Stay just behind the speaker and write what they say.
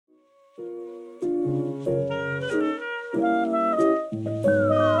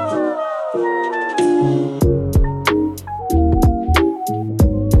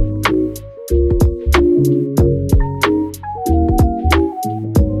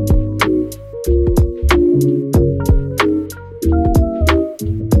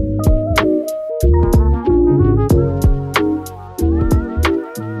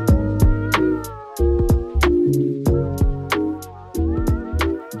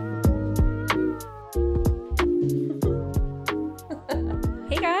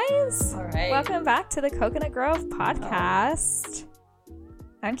To the Coconut Grove podcast.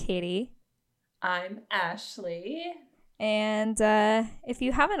 I'm Katie. I'm Ashley. And if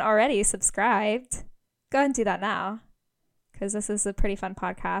you haven't already subscribed, go ahead and do that now, because this is a pretty fun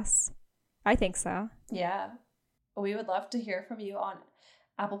podcast. I think so. Yeah. We would love to hear from you on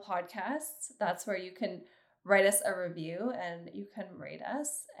Apple Podcasts. That's where you can write us a review and you can rate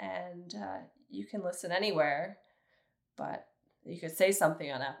us, and you can listen anywhere, but you could say something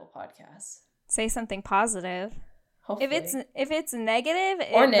on Apple Podcasts. Say something positive. Hopefully. If it's negative,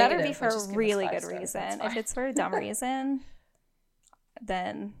 or it negative, better be for a really good stars, reason. If it's for a dumb reason,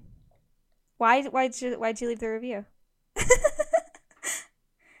 then why'd you leave the review?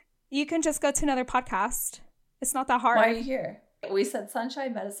 You can just go to another podcast. It's not that hard. Why are you here? We said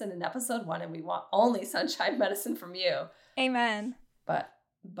sunshine medicine in episode 1, and we want only sunshine medicine from you. Amen.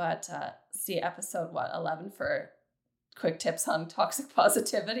 But see episode 11 for quick tips on toxic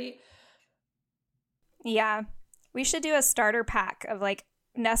positivity. Yeah, we should do a starter pack of like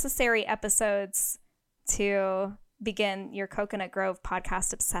necessary episodes to begin your Coconut Grove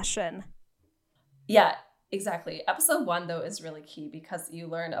podcast obsession. Yeah, exactly. Episode 1, though, is really key because you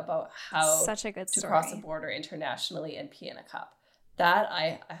learn about how such a good to story. Cross the border internationally and pee in a cup. That,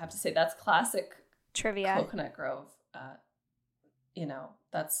 I have to say, that's classic trivia. Coconut Grove.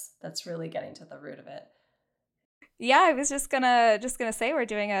 That's really getting to the root of it. Yeah, I was just gonna say we're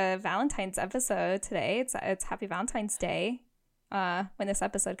doing a Valentine's episode today. It's Happy Valentine's Day when this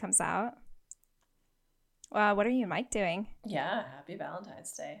episode comes out. What are you and Mike doing? Yeah, Happy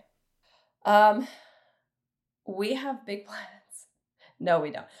Valentine's Day. We have big plans. No, we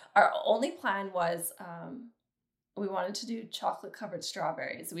don't. Our only plan was we wanted to do chocolate covered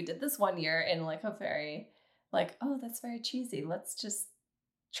strawberries. We did this one year in like a very oh, that's very cheesy. Let's just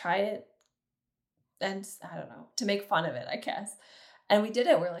try it. And I don't know, to make fun of it, I guess. And we did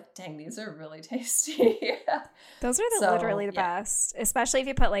it. We're like, dang, these are really tasty. Those are literally the best, especially if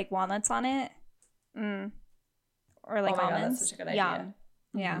you put like walnuts on it. Or like almonds. God, that's such a good idea. Yum.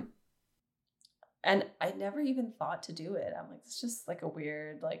 Yeah. Mm-hmm. And I never even thought to do it. I'm like, it's just like a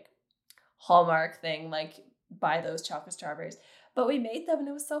weird like Hallmark thing, like buy those chocolate strawberries. But we made them and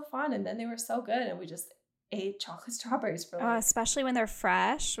it was so fun. And then they were so good. And we just ate chocolate strawberries for like especially when they're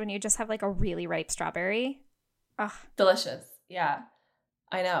fresh, when you just have like a really ripe strawberry. Delicious. Yeah,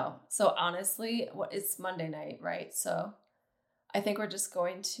 I know. So honestly, it's Monday night, right? So I think we're just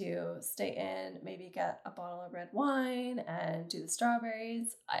going to stay in, maybe get a bottle of red wine and do the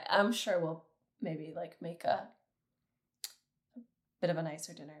strawberries. I'm sure we'll maybe like make a bit of a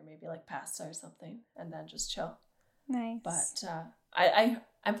nicer dinner, maybe like pasta or something, and then just chill. Nice. But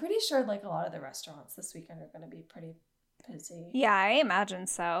I'm pretty sure like a lot of the restaurants this weekend are going to be pretty busy. Yeah, I imagine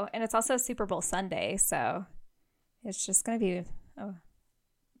so. And it's also Super Bowl Sunday, so it's just going to be a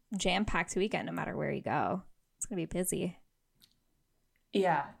jam-packed weekend no matter where you go. It's going to be busy.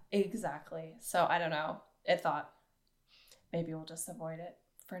 Yeah, exactly. So I don't know. I thought maybe we'll just avoid it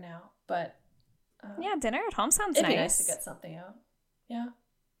for now. But yeah, dinner at home sounds it'd nice. It'd be nice to get something out. Yeah.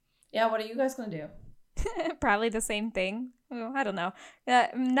 Yeah, what are you guys going to do? Probably the same thing. Oh, I don't know.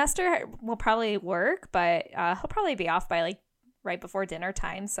 Nestor will probably work, but he'll probably be off by like right before dinner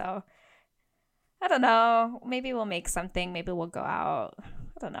time. So I don't know. Maybe we'll make something. Maybe we'll go out.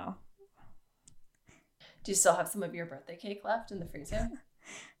 I don't know. Do you still have some of your birthday cake left in the freezer?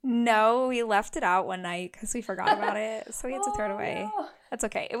 No, we left it out one night because we forgot about it. So we had to throw it away. No. That's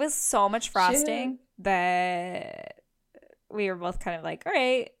okay. It was so much frosting that we were both kind of like, all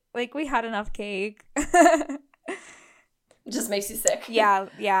right, like we had enough cake. It just makes you sick.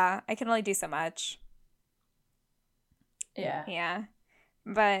 Yeah. I can only do so much. Yeah.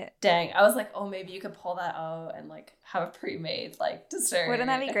 But dang, I was like, oh, maybe you could pull that out and like have a pre-made like dessert. Wouldn't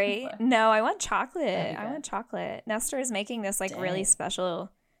that be great? No, I want chocolate. Nestor is making this like really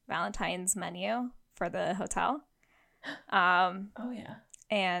special Valentine's menu for the hotel. Oh yeah.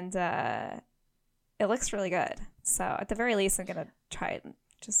 And it looks really good. So at the very least, I'm gonna try it and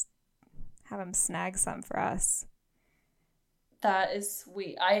just have him snag some for us. That is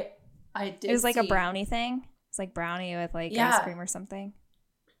sweet. I did. It was like a brownie thing. It's like brownie with like ice cream or something.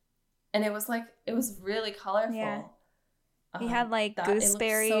 And it was really colorful. Yeah. He had like It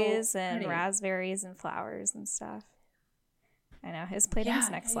gooseberries so and pretty. raspberries and flowers and stuff. I know, his plating's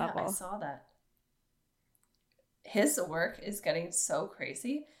next level. I saw that. His work is getting so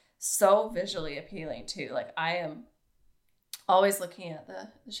crazy, so visually appealing too. Like, I am always looking at the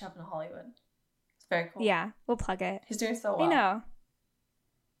chef in Hollywood. It's very cool. Yeah, we'll plug it. He's doing so well. I know.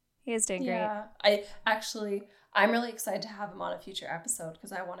 He is doing great. I'm really excited to have him on a future episode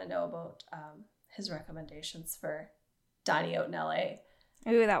because I want to know about his recommendations for dining out in LA.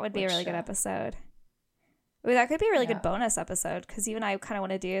 Ooh, that would be a really good episode. Ooh, that could be a really good bonus episode because you and I kind of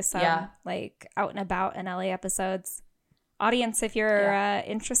want to do some like out and about in LA episodes. Audience, if you're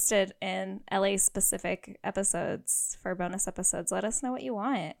interested in LA specific episodes for bonus episodes, let us know what you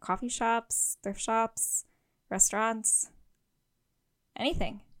want. Coffee shops, thrift shops, restaurants,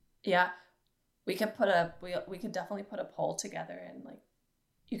 anything. Yeah, we could definitely put a poll together and like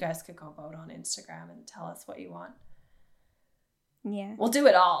you guys could go vote on Instagram and tell us what you want. Yeah, we'll do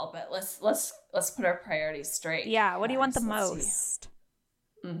it all, but let's put our priorities straight. Yeah, what do you want the most?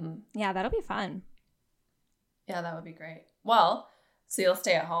 Mm-hmm. Yeah, that'll be fun. Yeah, that would be great. Well, so you'll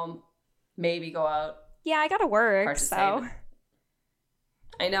stay at home, maybe go out. Yeah, I gotta work, so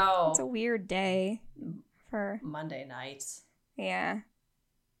I know it's a weird day for Monday night. Yeah.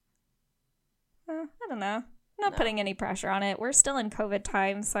 I don't know. I'm not putting any pressure on it. We're still in COVID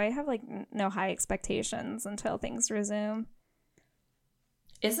times, so I have like no high expectations until things resume.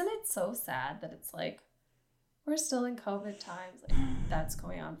 Isn't it so sad that it's like we're still in COVID times? Like that's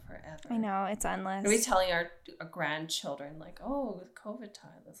going on forever. I know, it's endless. Are we telling our grandchildren like, oh, COVID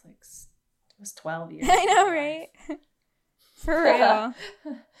time? It's like it was 12 years. I know, right? For real.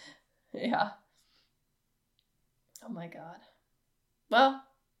 Yeah. Oh my God. Well,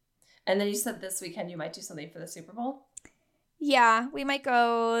 and then you said this weekend you might do something for the Super Bowl? Yeah, we might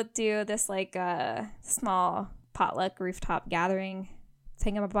go do this like small potluck rooftop gathering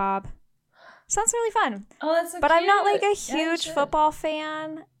thingamabob. Sounds really fun. Oh, that's so But cute. I'm not like a huge football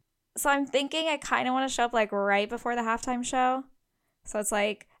fan. So I'm thinking I kind of want to show up like right before the halftime show. So it's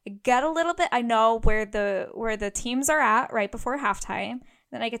like I get a little bit, I know where the teams are at right before halftime.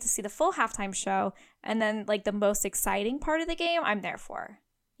 Then I get to see the full halftime show. And then like the most exciting part of the game, I'm there for,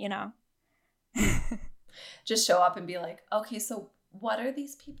 you know? Just show up and be like, okay, so what are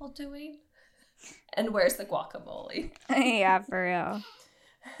these people doing? And where's the guacamole? Yeah, for real.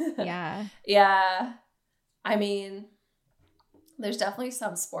 Yeah. Yeah. I mean, there's definitely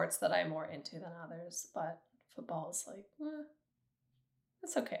some sports that I'm more into than others, but football is like,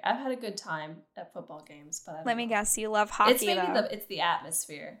 it's okay. I've had a good time at football games, but let me guess, you love hockey. It's maybe it's the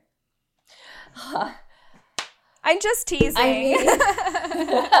atmosphere. I'm just teasing.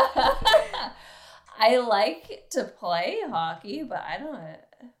 I like to play hockey, but I don't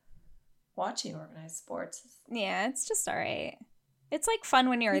watching organized sports. Yeah, it's just all right. It's like fun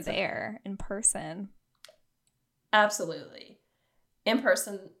when you're there in person. Absolutely.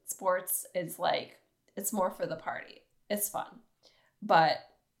 In-person sports is like, it's more for the party. It's fun. But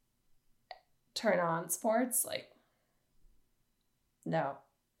turn on sports, like, no,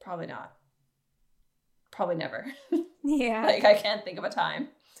 probably not. Probably never. Yeah. Like, I can't think of a time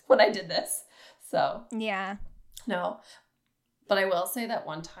when I did this. So. Yeah. No. But I will say that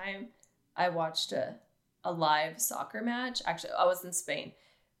one time I watched a live soccer match. Actually, I was in Spain.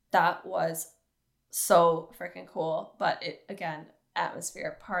 That was so freaking cool. But it, again,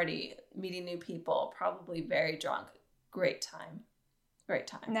 atmosphere, party, meeting new people, probably very drunk. Great time. Great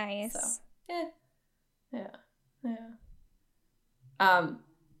time. Nice. So, yeah.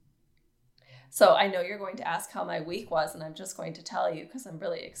 So I know you're going to ask how my week was, and I'm just going to tell you because I'm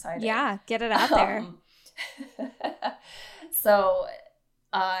really excited. Yeah, get it out there. So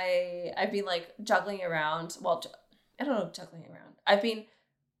I've been like juggling around. Well, I don't know, juggling around. I've been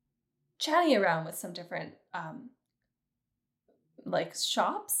chatting around with some different like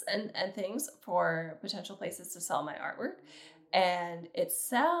shops and things for potential places to sell my artwork. And it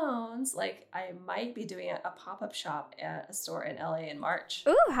sounds like I might be doing a pop-up shop at a store in LA in March.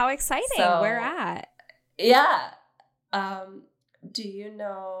 Ooh, how exciting. So, where at? Yeah. Do you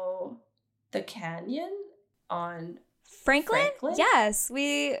know the Canyon on Franklin? Yes.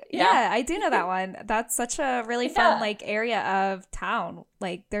 Yeah, I do know that one. That's such a really fun like area of town.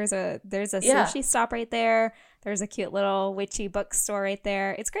 Like there's a sushi stop right there. There's a cute little witchy bookstore right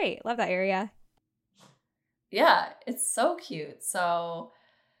there. It's great. Love that area. Yeah, it's so cute. So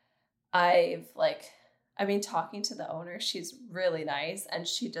I've been talking to the owner. She's really nice and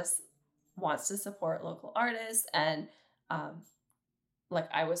she just wants to support local artists. And like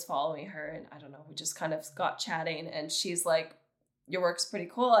I was following her and I don't know, we just kind of got chatting and she's like your work's pretty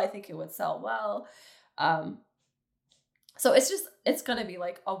cool. I think it would sell well. So it's going to be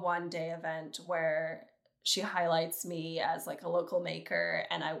like a 1-day event where she highlights me as like a local maker,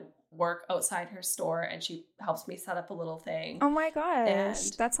 and I work outside her store, and she helps me set up a little thing. Oh my gosh, and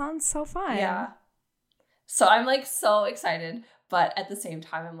that sounds so fun. Yeah. So I'm like so excited, but at the same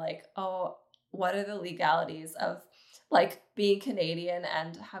time, I'm like, oh, what are the legalities of like being Canadian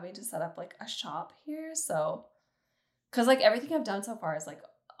and having to set up like a shop here? So, because like everything I've done so far is like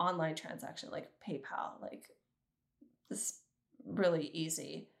online transaction, like PayPal, like this really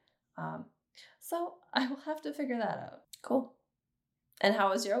easy. So I will have to figure that out. Cool. And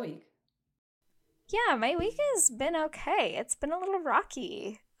how was your week? Yeah, my week has been okay. It's been a little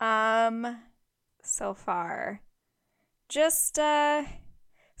rocky. So far. Just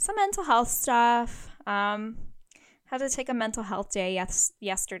some mental health stuff. Had to take a mental health day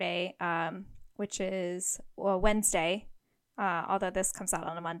yesterday, which is Wednesday. Although this comes out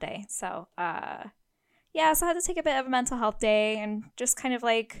on a Monday. So yeah, so I had to take a bit of a mental health day and just kind of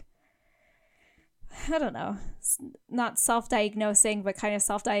like, I don't know, not self-diagnosing, but kind of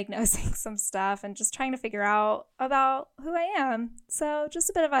self-diagnosing some stuff and just trying to figure out about who I am. So just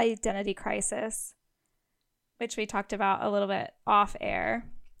a bit of identity crisis, which we talked about a little bit off air.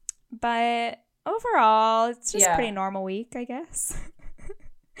 But overall, it's just a pretty normal week, I guess.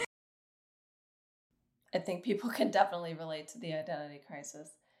 I think people can definitely relate to the identity crisis.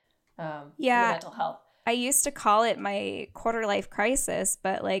 The mental health. I used to call it my quarter life crisis,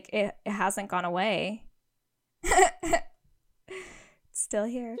 but like it hasn't gone away. It's still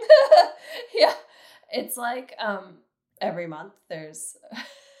here. Yeah. It's like every month there's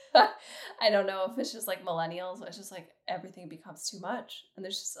I don't know if it's just like millennials, it's just like everything becomes too much. And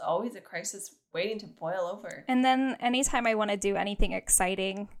there's just always a crisis waiting to boil over. And then anytime I want to do anything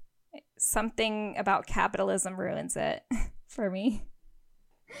exciting, something about capitalism ruins it for me.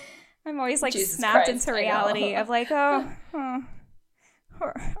 I'm always like Jesus snapped Christ, into reality of like, our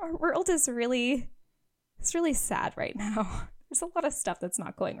world is really sad right now. There's a lot of stuff that's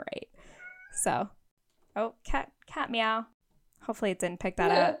not going right. So, cat meow. Hopefully it didn't pick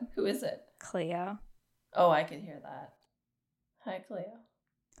that up. Who is it? Cleo. Oh, I can hear that. Hi, Cleo.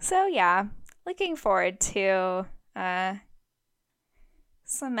 So yeah, looking forward to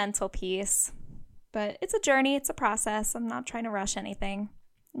some mental peace. But it's a journey, it's a process. I'm not trying to rush anything.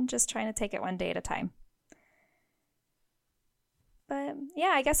 I'm just trying to take it one day at a time. But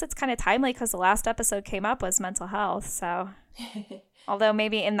yeah, I guess it's kind of timely because the last episode came up was mental health. So although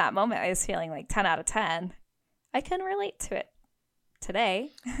maybe in that moment I was feeling like 10 out of 10, I can relate to it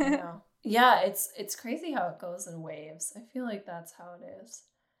today. I know. Yeah, it's crazy how it goes in waves. I feel like that's how it is.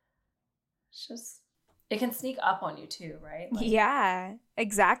 It's just, it can sneak up on you too, right? Like, yeah,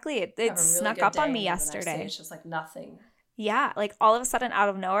 exactly. It really snuck up on me yesterday. It's just like nothing. Yeah, like all of a sudden out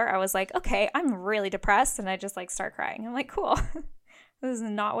of nowhere, I was like, okay, I'm really depressed. And I just like start crying. I'm like, cool. This is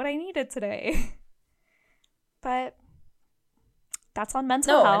not what I needed today. But that's on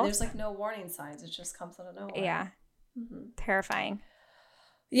mental health. And there's like no warning signs. It just comes out of nowhere. Yeah. Mm-hmm. Terrifying.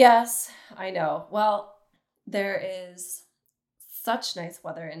 Yes, I know. Well, there is such nice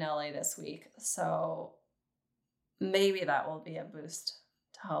weather in LA this week. So maybe that will be a boost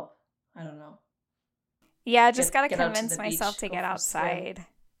to help. I don't know. Yeah, I just got to convince myself to get outside,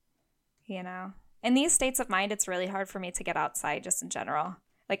 you know. In these states of mind, it's really hard for me to get outside just in general.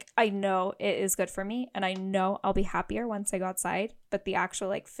 Like, I know it is good for me, and I know I'll be happier once I go outside, but the actual,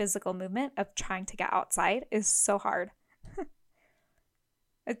 like, physical movement of trying to get outside is so hard.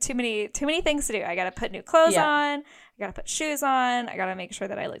 Too many things to do. I got to put new clothes on. I got to put shoes on. I got to make sure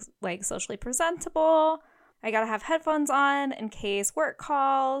that I look, like, socially presentable. I got to have headphones on in case work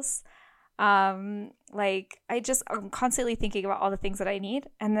calls. I'm constantly thinking about all the things that I need.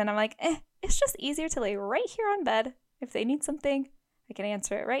 And then I'm like, it's just easier to lay right here on bed. If they need something, I can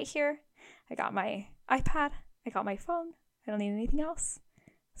answer it right here. I got my iPad. I got my phone. I don't need anything else.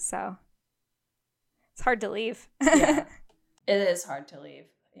 So it's hard to leave. Yeah, it is hard to leave.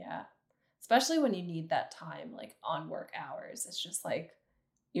 Yeah. Especially when you need that time, like on work hours. It's just like,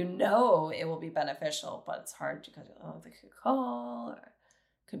 you know, it will be beneficial, but it's hard because, they could call or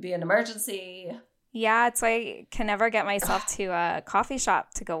could be an emergency. Yeah, it's why I can never get myself to a coffee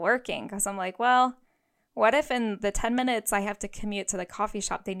shop to go working because I'm like, well, what if in the 10 minutes I have to commute to the coffee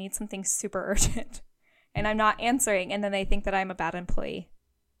shop, they need something super urgent and I'm not answering and then they think that I'm a bad employee.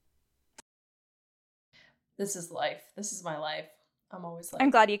 This is life. This is my life. I'm always like,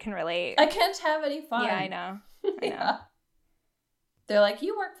 I'm glad you can relate. I can't have any fun. Yeah, I know. Yeah. They're like,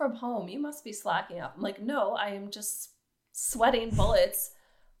 you work from home. You must be slacking up. I'm like, no, I am just sweating bullets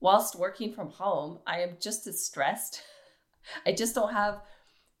whilst working from home. I am just as stressed. I just don't have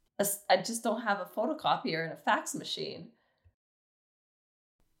I just don't have a photocopier and a fax machine.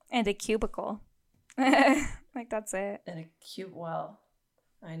 And a cubicle. Like, that's it. And a cute, well,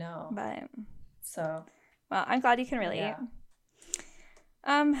 I know. But, so. Well, I'm glad you can relate. Yeah.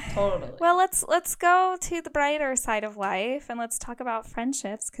 Totally. Well, let's go to the brighter side of life and let's talk about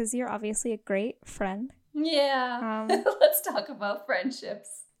friendships, because you're obviously a great friend. Yeah. Let's talk about friendships.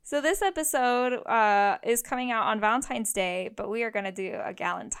 So this episode is coming out on Valentine's Day, but we are going to do a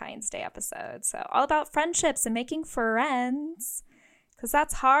Galentines Day episode. So all about friendships and making friends, because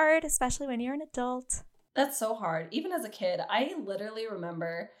that's hard, especially when you're an adult. That's so hard. Even as a kid, I literally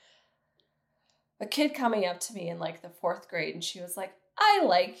remember a kid coming up to me in like the 4th grade, and she was like, I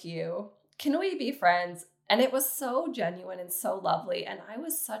like you. Can we be friends? And it was so genuine and so lovely. And I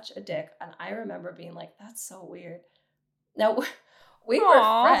was such a dick. And I remember being like, that's so weird. Now, we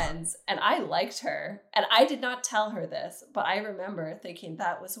were friends and I liked her. And I did not tell her this, but I remember thinking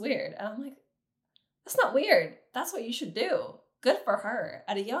that was weird. And I'm like, that's not weird. That's what you should do. Good for her.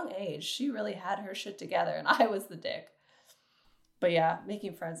 At a young age, she really had her shit together. And I was the dick. But yeah,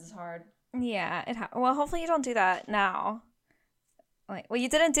 making friends is hard. Yeah. Well, hopefully you don't do that now. Like, well, you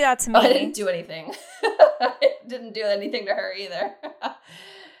didn't do that to me. I didn't do anything. I didn't do anything to her either.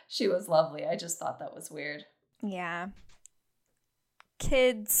 She was lovely. I just thought that was weird. Yeah.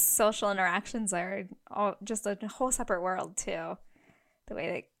 Kids' social interactions are just a whole separate world, too. The way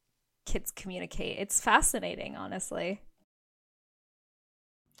that kids communicate. It's fascinating, honestly.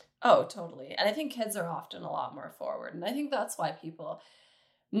 Oh, totally. And I think kids are often a lot more forward. And I think that's why people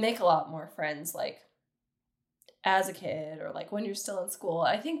make a lot more friends, like, as a kid or like when you're still in school.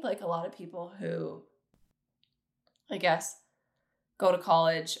 I think like a lot of people who, I guess, go to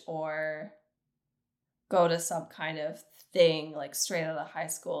college or go to some kind of thing like straight out of high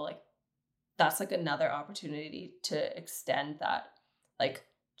school, like that's like another opportunity to extend that, like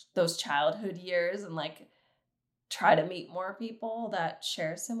those childhood years, and like try to meet more people that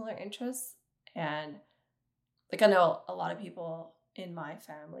share similar interests. And like I know a lot of people in my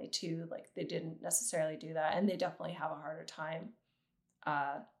family too, like they didn't necessarily do that, and they definitely have a harder time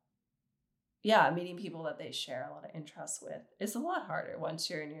meeting people that they share a lot of interests with. It's a lot harder once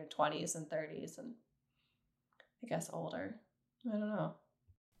you're in your 20s and 30s and I guess older. I don't know.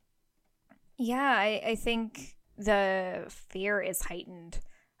 Yeah, I think the fear is heightened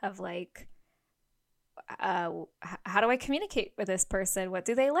of like, how do I communicate with this person? What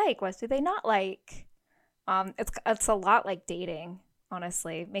do they like? What do they not like? It's a lot like dating,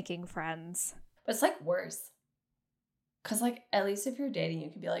 honestly, making friends. But it's like worse. Because like at least if you're dating, you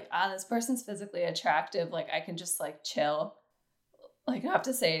can be like, this person's physically attractive. Like I can just like chill. Like I don't have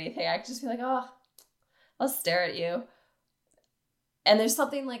to say anything. I can just be like, I'll stare at you. And there's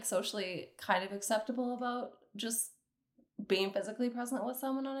something like socially kind of acceptable about just being physically present with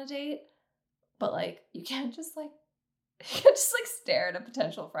someone on a date. But like you can't just like stare at a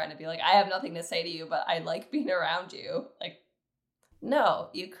potential friend and be like, I have nothing to say to you, but I like being around you. Like, no,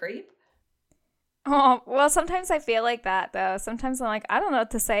 you creep. Oh, well, sometimes I feel like that, though. Sometimes I'm like, I don't know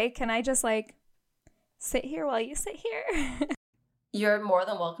what to say. Can I just, like, sit here while you sit here? You're more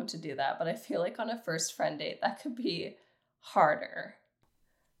than welcome to do that, but I feel like on a first friend date, that could be harder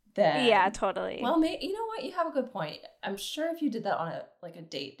than... Yeah, totally. Well, you know what? You have a good point. I'm sure if you did that on a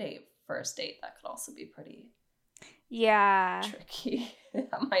first date, that could also be pretty... Yeah. tricky.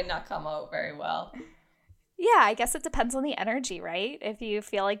 That might not come out very well. Yeah, I guess it depends on the energy, right? If you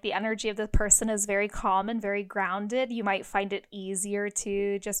feel like the energy of the person is very calm and very grounded, you might find it easier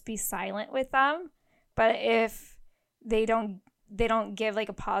to just be silent with them. But if they don't give like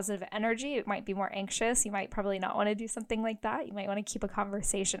a positive energy, it might be more anxious. You might probably not want to do something like that. You might want to keep a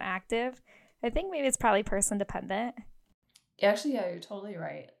conversation active. I think maybe it's probably person dependent. Actually, yeah, you're totally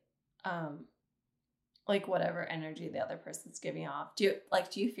right. Like whatever energy the other person's giving off. Do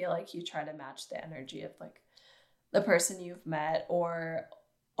you feel like you try to match the energy of like the person you've met, or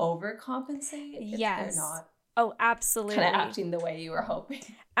overcompensate if yes. they're not? Oh, absolutely. Kind of acting the way you were hoping.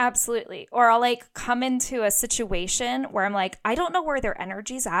 Absolutely. Or I'll like come into a situation where I'm like, I don't know where their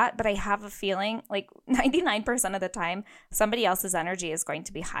energy's at, but I have a feeling like 99% of the time somebody else's energy is going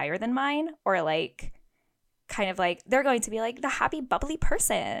to be higher than mine, or like kind of like they're going to be like the happy, bubbly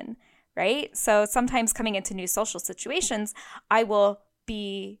person. Right? So sometimes coming into new social situations, I will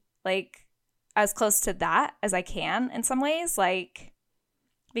be like as close to that as I can in some ways, like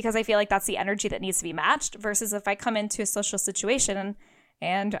because I feel like that's the energy that needs to be matched, versus if I come into a social situation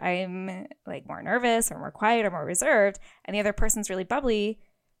and I'm like more nervous or more quiet or more reserved and the other person's really bubbly,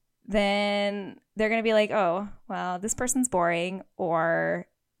 then they're going to be like, oh, well, this person's boring, or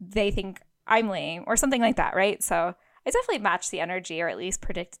they think I'm lame or something like that, right? So I definitely match the energy, or at least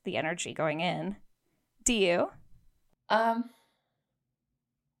predict the energy going in. Do you? Um,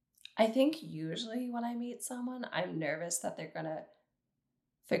 I think usually when I meet someone, I'm nervous that they're gonna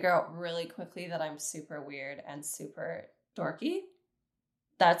figure out really quickly that I'm super weird and super dorky.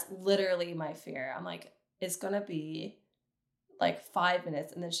 That's literally my fear. I'm like, it's gonna be like 5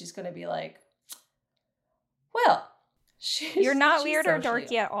 minutes, and then she's gonna be like, well, You're not she's weird or socially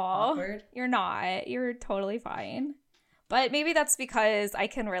dorky at all. awkward. You're not. You're totally fine. But maybe that's because I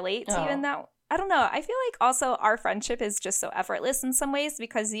can relate to you in Oh, that. I don't know. I feel like also our friendship is just so effortless in some ways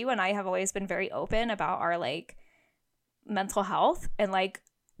because you and I have always been very open about our like mental health and like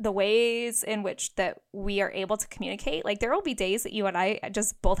the ways in which that we are able to communicate. Like there will be days that you and I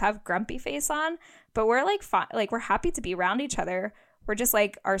just both have grumpy face on, but we're like fine, like we're happy to be around each other. We're just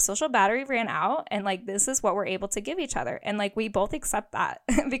like our social battery ran out and like this is what we're able to give each other. And like we both accept that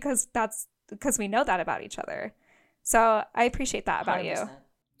because we know that about each other. So I appreciate that about you. 100%.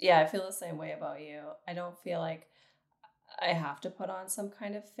 Yeah, I feel the same way about you. I don't feel like I have to put on some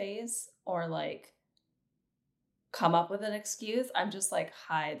kind of face or like come up with an excuse. I'm just like,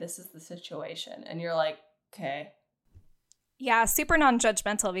 hi, this is the situation. And you're like, okay. Yeah, super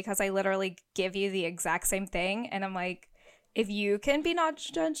non-judgmental because I literally give you the exact same thing and I'm like, if you can be not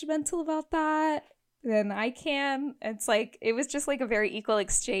judgmental about that, then I can. It's like it was just like a very equal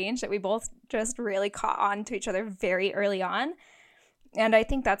exchange that we both just really caught on to each other very early on. And I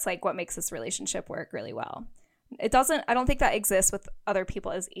think that's like what makes this relationship work really well. I don't think that exists with other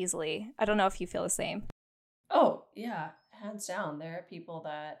people as easily. I don't know if you feel the same. Oh, yeah, hands down. There are people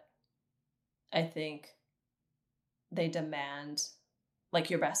that I think they demand like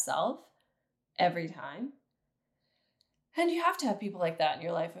your best self every time. And you have to have people like that in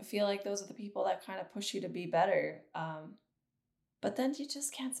your life. I feel like those are the people that kind of push you to be better. But then you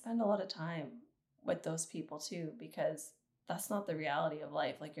just can't spend a lot of time with those people too, because that's not the reality of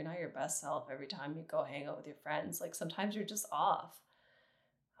life. Like you're not your best self every time you go hang out with your friends. Like sometimes you're just off.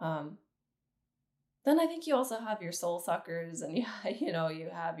 Um, then I think you also have your soul suckers and you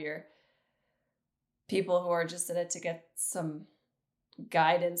have your people who are just in it to get some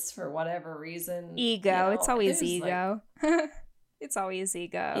guidance for whatever reason. Ego. It's always There's like ego. It's always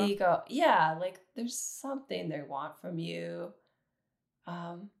ego. ego. Yeah, like there's something they want from you.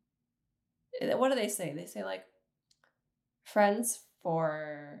 Um, what do they say? They say like friends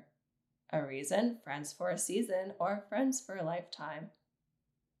for a reason, friends for a season, or friends for a lifetime.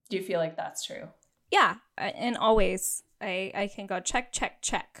 Do you feel like that's true? Yeah, and always I can go check, check,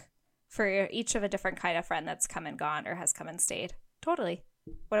 check for each of a different kind of friend that's come and gone or has come and stayed. Totally.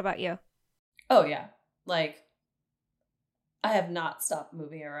 What about you? Oh yeah. Like I have not stopped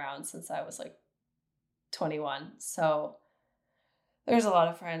moving around since I was like 21. So there's a lot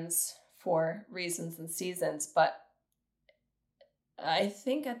of friends for reasons and seasons, but I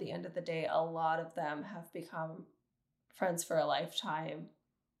think at the end of the day, a lot of them have become friends for a lifetime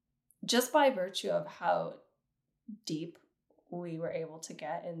just by virtue of how deep we were able to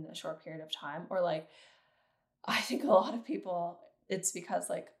get in a short period of time. Or like, I think a lot of people, it's because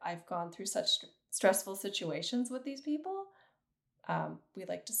like I've gone through such stressful situations with these people. We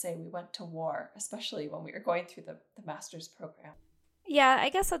like to say we went to war, especially when we were going through the master's program. Yeah, I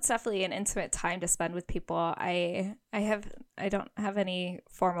guess that's definitely an intimate time to spend with people. I don't have any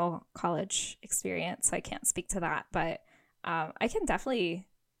formal college experience, so I can't speak to that, but I can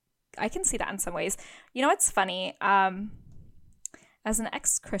see that in some ways. You know what's funny? As an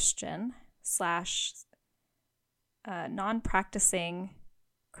ex-Christian slash non-practicing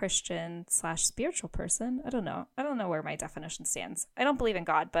Christian slash spiritual person, I don't know. I don't know where my definition stands. I don't believe in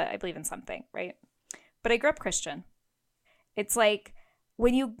God, but I believe in something, right? But I grew up Christian. It's like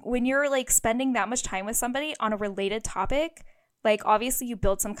when you're like spending that much time with somebody on a related topic, like obviously you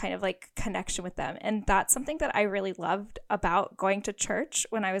build some kind of like connection with them. And that's something that I really loved about going to church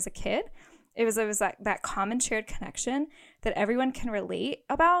when I was a kid. It was that common shared connection that everyone can relate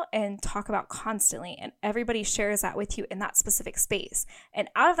about and talk about constantly. And everybody shares that with you in that specific space. And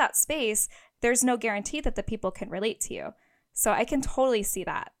out of that space, there's no guarantee that the people can relate to you. So I can totally see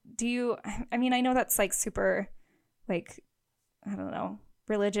that. I mean, I know that's like super like, I don't know,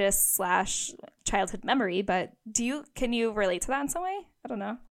 religious slash childhood memory, but can you relate to that in some way? I don't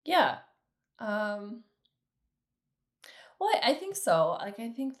know. Yeah. Well, I think so. Like, I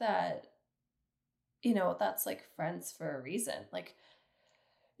think that, that's like friends for a reason. Like,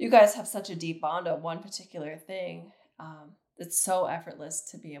 you guys have such a deep bond on one particular thing. It's so effortless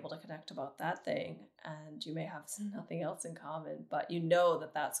to be able to connect about that thing. And you may have nothing else in common, but you know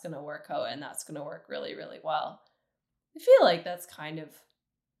that that's going to work out and that's going to work really, really well. I feel like that's kind of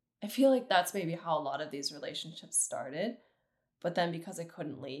I feel like that's maybe how a lot of these relationships started. But then because I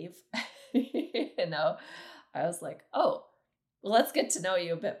couldn't leave, I was like, oh, well, let's get to know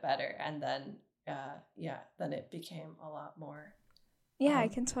you a bit better. And then, then it became a lot more. Yeah, I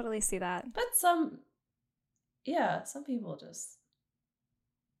can totally see that. But some people just,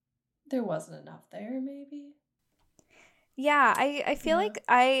 there wasn't enough there, maybe. Yeah, I feel like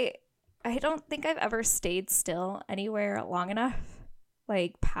I don't think I've ever stayed still anywhere long enough,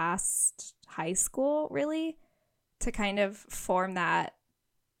 like past high school, really, to kind of form that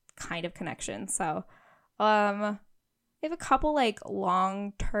kind of connection. So, I have a couple like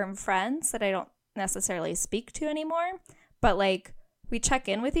long-term friends that I don't necessarily speak to anymore, but like we check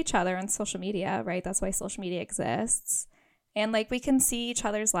in with each other on social media, right? That's why social media exists. And like we can see each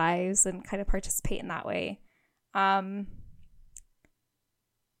other's lives and kind of participate in that way. But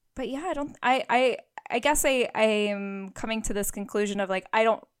yeah, I guess I'm coming to this conclusion of like I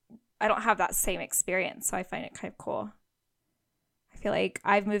don't have that same experience, so I find it kind of cool. I feel like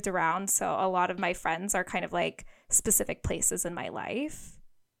I've moved around, so a lot of my friends are kind of like specific places in my life.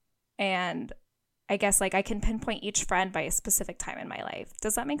 And I guess like I can pinpoint each friend by a specific time in my life.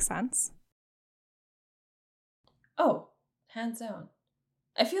 Does that make sense? Oh, hands down.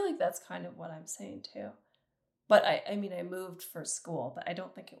 I feel like that's kind of what I'm saying too. But I mean, I moved for school, but I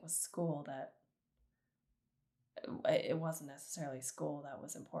don't think it was school that, it wasn't necessarily school that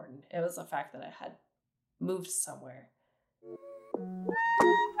was important. It was the fact that I had moved somewhere.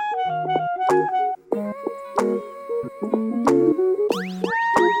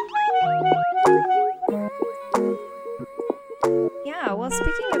 Yeah, well,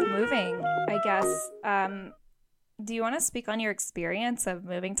 speaking of moving, I guess, do you want to speak on your experience of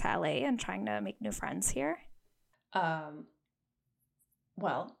moving to LA and trying to make new friends here? Um,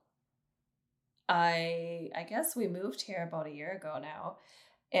 well, I guess we moved here about a year ago now.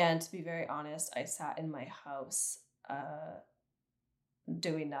 And to be very honest, I sat in my house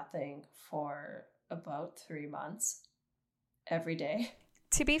doing nothing for about 3 months every day.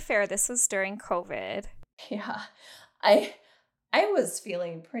 To be fair, this was during COVID. Yeah. I I was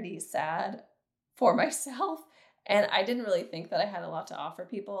feeling pretty sad for myself, and I didn't really think that I had a lot to offer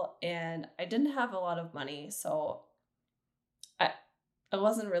people, and I didn't have a lot of money, so I I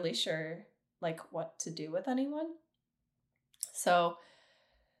wasn't really sure like what to do with anyone. So,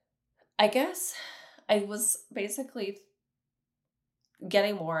 I guess I was basically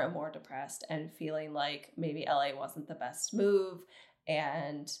getting more and more depressed and feeling like maybe LA wasn't the best move.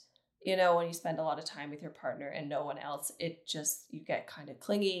 And, when you spend a lot of time with your partner and no one else, you get kind of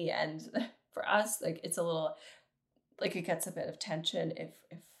clingy. And for us, like it's a little, like it gets a bit of tension if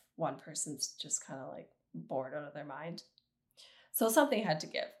one person's just kind of like bored out of their mind. So something had to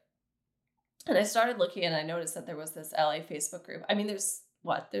give. And I started looking and I noticed that there was this LA Facebook group. I mean, there's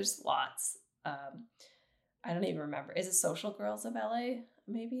lots. I don't even remember. Is it Social Girls of LA?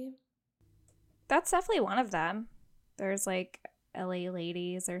 Maybe. That's definitely one of them. There's like LA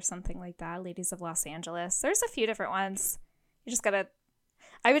Ladies or something like that. Ladies of Los Angeles. There's a few different ones. You just gotta.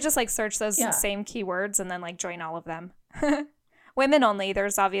 I would just like search those same keywords and then like join all of them. Women only.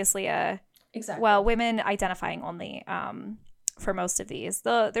 There's obviously women identifying only. For most of these,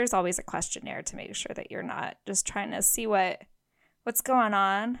 there's always a questionnaire to make sure that you're not just trying to see what's going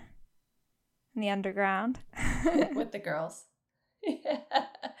on in the underground with the girls. Yeah,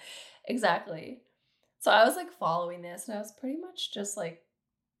 exactly. So I was like following this and I was pretty much just like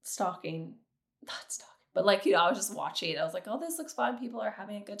not stalking, but like, I was just watching. I was like, oh, this looks fun. People are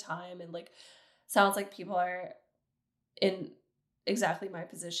having a good time. And like, sounds like people are in exactly my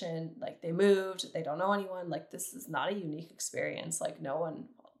position. Like they moved, they don't know anyone. Like this is not a unique experience. Like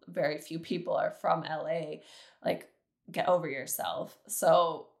very few people are from LA. Like get over yourself.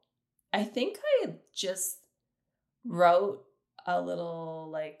 So I think I just wrote a little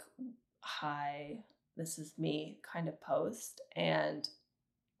like, hi, this is me kind of post, and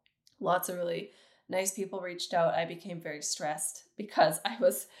lots of really nice people reached out. I became very stressed because I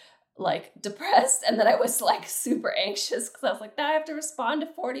was like depressed, and then I was like super anxious because I was like, now I have to respond to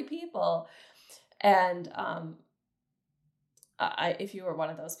 40 people. And if you were one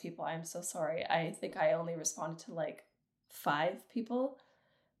of those people, I'm so sorry. I think I only responded to like 5 people.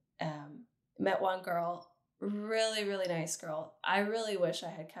 Met one girl, really, really nice girl. I really wish I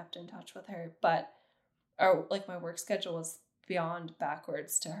had kept in touch with her, but my work schedule was beyond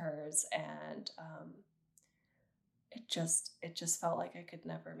backwards to hers, and it just felt like I could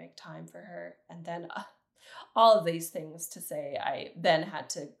never make time for her. And then all of these things to say, I then had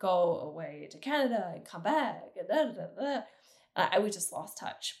to go away to Canada and come back, and we just lost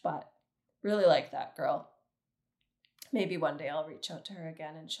touch. But really like that girl. maybe one day I'll reach out to her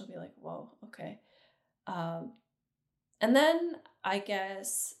again and she'll be like, whoa, okay. And then I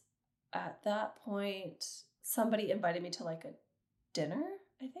guess at that point, somebody invited me to like a dinner,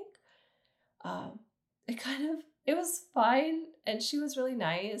 I think. It was fine. And she was really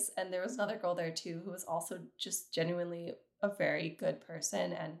nice. And there was another girl there too, who was also just genuinely a very good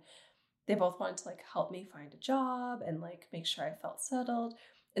person. And they both wanted to like help me find a job and like make sure I felt settled.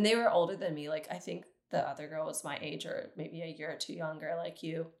 And they were older than me. Like I think the other girl was my age or maybe a year or two younger, like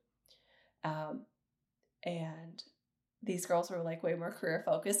you. And these girls were like way more career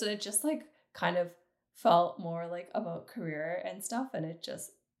focused, and it just like kind of felt more like about career and stuff. And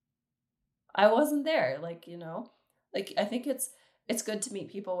I wasn't there, like, like I think it's good to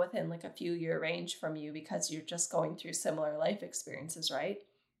meet people within like a few year range from you because you're just going through similar life experiences, right?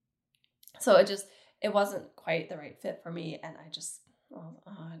 So it wasn't quite the right fit for me, and I just,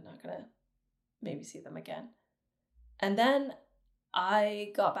 I'm not gonna maybe see them again. And then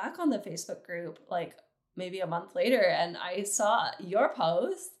I got back on the Facebook group like maybe a month later, and I saw your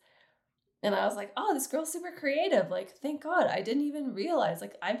post, and I was like, oh, this girl's super creative. Like, thank God. I didn't even realize,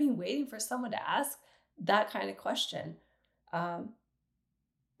 like, I've been waiting for someone to ask that kind of question. I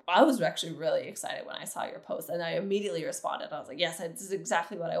was actually really excited when I saw your post, and I immediately responded. I was like, yes, this is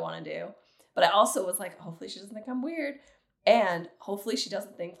exactly what I want to do. But I also was like, hopefully she doesn't think I'm weird. And hopefully she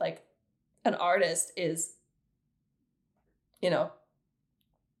doesn't think like an artist is, there's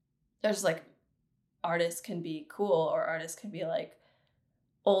like artists can be cool, or artists can be like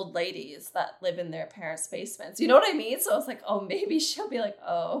old ladies that live in their parents' basements. You know what I mean? So I was like, oh, maybe she'll be like,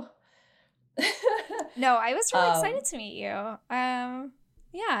 oh. No, I was really excited to meet you.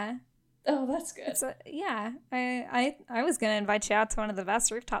 Yeah. Oh, that's good. Yeah. I was gonna invite you out to one of the best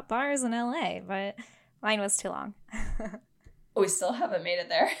rooftop bars in LA, but mine was too long. We still haven't made it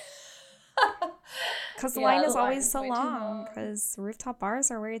there. Because the line is always so long, because rooftop bars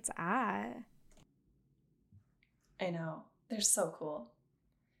are where it's at. I know. They're so cool.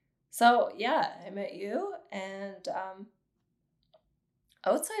 So, yeah, I met you. And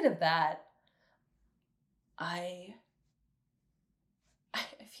outside of that, I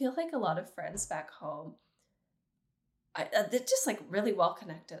feel like a lot of friends back home, they're just like really well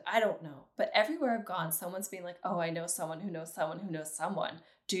connected. I don't know. But everywhere I've gone, someone's been like, oh, I know someone who knows someone who knows someone.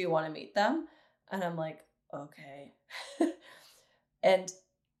 Do you want to meet them? And I'm like, okay. And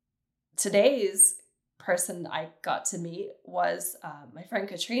today's person I got to meet was my friend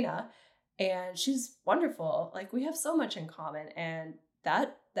Katrina, and she's wonderful. Like, we have so much in common, and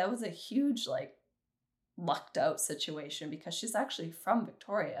that was a huge like lucked out situation because she's actually from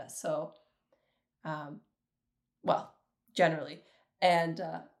Victoria. So, well, generally, and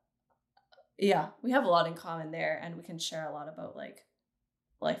yeah, we have a lot in common there, and we can share a lot about like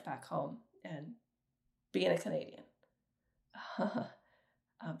life back home and being a Canadian.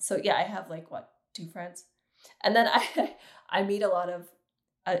 So yeah, I have like two friends, and then I meet a lot of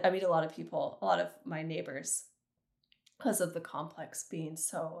people, a lot of my neighbors, because of the complex being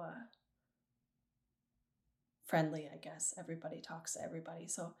so friendly. I guess everybody talks to everybody,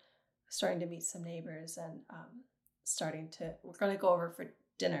 so starting to meet some neighbors, and we're going to go over for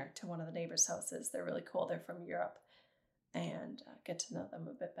dinner to one of the neighbors' houses. They're really cool. They're from Europe, and get to know them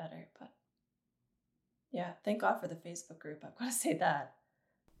a bit better. But yeah, thank God for the Facebook group. I've got to say that.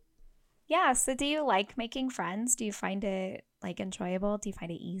 Yeah, so do you like making friends? Do you find it like enjoyable? Do you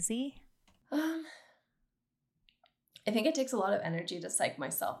find it easy? I think it takes a lot of energy to psych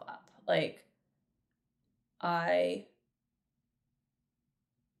myself up. Like, I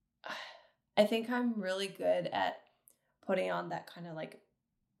think I'm really good at putting on that kind of like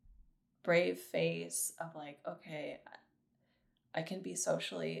brave face of like, okay, I can be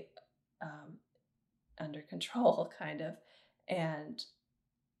socially under control, kind of. And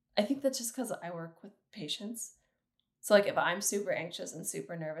I think that's just because I work with patients. So like if I'm super anxious and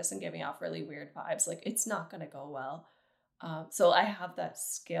super nervous and giving off really weird vibes, like it's not going to go well. So I have that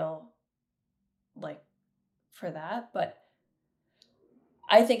skill like for that, but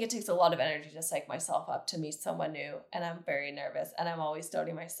I think it takes a lot of energy to psych myself up to meet someone new, and I'm very nervous, and I'm always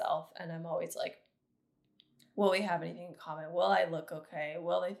doubting myself, and I'm always like, will we have anything in common? Will I look okay?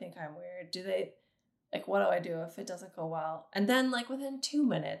 Will they think I'm weird? Do they, like, what do I do if it doesn't go well? And then like within 2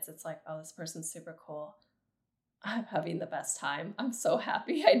 minutes, it's like, oh, this person's super cool. I'm having the best time. I'm so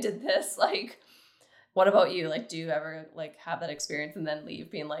happy I did this. Like, what about you? Like, do you ever like have that experience and then leave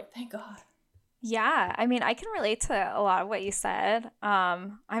being like, thank God? Yeah, I mean, I can relate to a lot of what you said.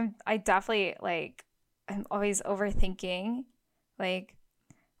 I definitely like, I'm always overthinking, like,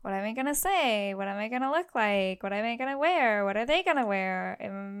 what am I gonna say? What am I gonna look like? What am I gonna wear? What are they gonna wear?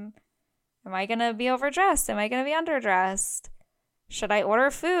 Am I going to be overdressed? Am I going to be underdressed? Should I order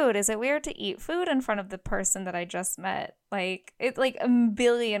food? Is it weird to eat food in front of the person that I just met? Like, it's like a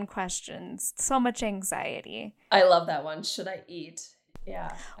billion questions. So much anxiety. I love that one. Should I eat?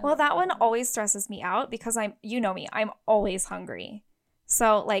 Yeah. Well, that one always stresses me out because you know me, I'm always hungry.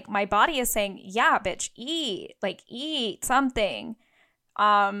 So like my body is saying, yeah, bitch, eat, like eat something.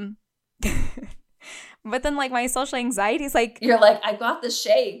 But then like my social anxiety is like, you're like, I got the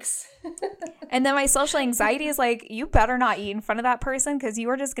shakes. And then my social anxiety is like, you better not eat in front of that person because you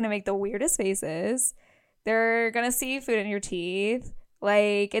are just going to make the weirdest faces. They're going to see food in your teeth.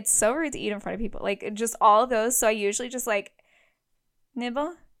 Like, it's so rude to eat in front of people. Like, just all of those. So I usually just like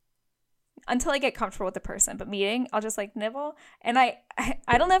nibble until I get comfortable with the person. But meeting, I'll just like nibble. And I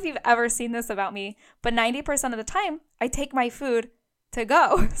don't know if you've ever seen this about me, but 90% of the time I take my food to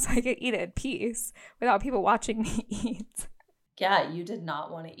go so I can eat it in peace without people watching me eat. Yeah, you did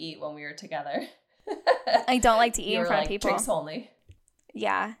not want to eat when we were together. I don't like to eat in front of people. Drinks only.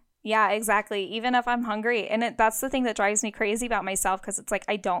 Yeah, exactly. Even if I'm hungry. And that's the thing that drives me crazy about myself because it's like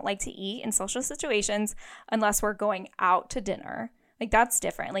I don't like to eat in social situations unless we're going out to dinner. Like that's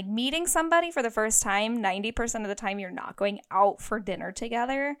different. Like meeting somebody for the first time, 90% of the time you're not going out for dinner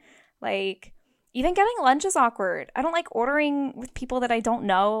together. Like even getting lunch is awkward. I don't like ordering with people that I don't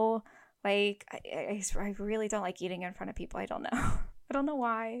know. Like, I really don't like eating in front of people I don't know. I don't know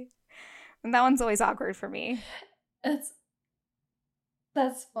why. And that one's always awkward for me. That's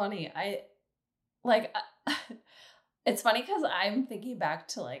funny. It's funny because I'm thinking back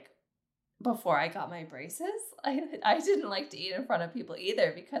to like before I got my braces. I didn't like to eat in front of people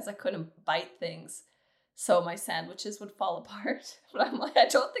either because I couldn't bite things. So my sandwiches would fall apart. But I'm like, I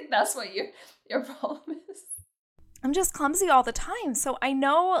don't think that's what your problem is. I'm just clumsy all the time. So I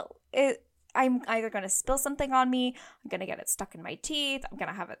know I'm either going to spill something on me, I'm going to get it stuck in my teeth, I'm going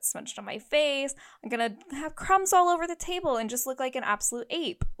to have it smudged on my face, I'm going to have crumbs all over the table and just look like an absolute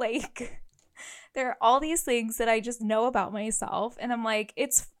ape. Like, there are all these things that I just know about myself. And I'm like,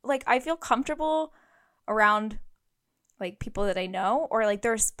 it's like I feel comfortable around like people that I know, or like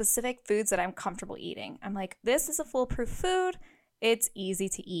there are specific foods that I'm comfortable eating. I'm like, this is a foolproof food. It's easy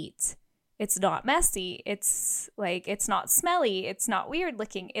to eat. It's not messy. It's like, it's not smelly. It's not weird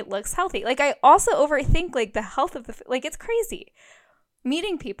looking. It looks healthy. Like I also overthink like the health of the, like it's crazy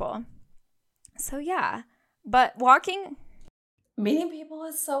meeting people. So yeah, but meeting people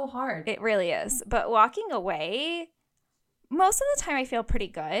is so hard. It really is. But walking away, most of the time I feel pretty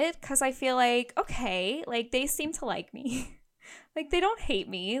good because I feel like, okay, like they seem to like me. Like they don't hate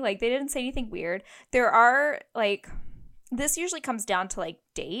me. Like they didn't say anything weird. There are like, this usually comes down to like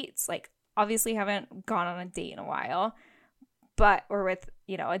dates. Like obviously haven't gone on a date in a while, but or with,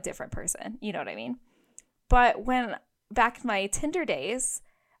 you know, a different person. You know what I mean? But when back in my Tinder days,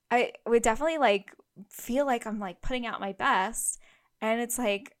 I would definitely like feel like I'm like putting out my best and it's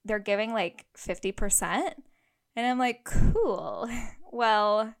like they're giving like 50%. And I'm like, cool.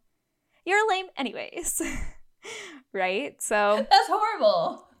 Well, you're lame anyways. Right? So that's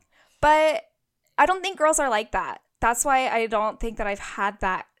horrible. But I don't think girls are like that. That's why I don't think that I've had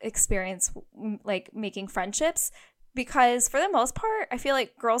that experience like making friendships, because for the most part, I feel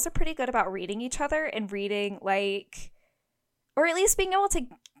like girls are pretty good about reading each other and reading like, or at least being able to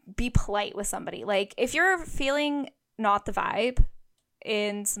be polite with somebody. Like if you're feeling not the vibe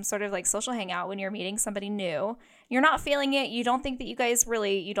in some sort of like social hangout when you're meeting somebody new, you're not feeling it, you don't think that you guys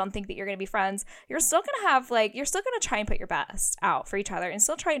really, you don't think that you're going to be friends, you're still going to have like, you're still going to try and put your best out for each other and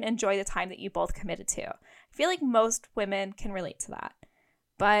still try and enjoy the time that you both committed to. I feel like most women can relate to that.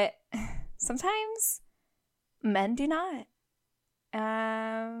 But sometimes men do not.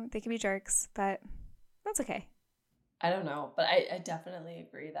 They can be jerks, but that's okay. I don't know, but I definitely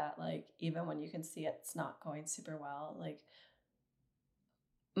agree that like even when you can see it's not going super well, like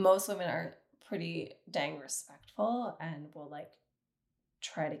most women are pretty dang respectful and will like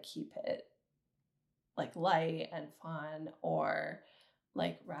try to keep it like light and fun or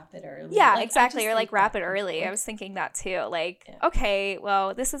like wrap it early. Yeah, like, exactly. Or like wrap it early. Like, I was thinking that too. Like, yeah. Okay,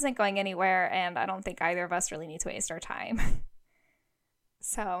 well, this isn't going anywhere and I don't think either of us really need to waste our time.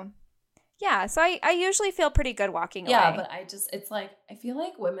 So, yeah. So I usually feel pretty good walking away. Yeah, but it's like, I feel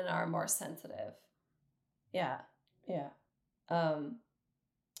like women are more sensitive. Yeah. Yeah.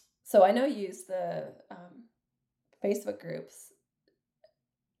 So I know you use the Facebook groups.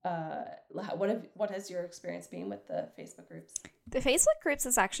 What has your experience been with the Facebook groups? The Facebook groups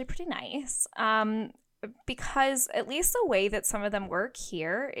is actually pretty nice. Because at least the way that some of them work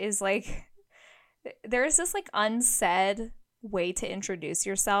here is like there's this like unsaid way to introduce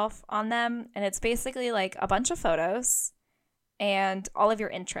yourself on them, and it's basically like a bunch of photos and all of your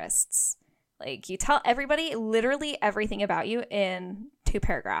interests. Like you tell everybody literally everything about you in 2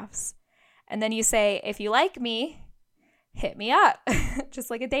 paragraphs. And then you say, if you like me, hit me up. Just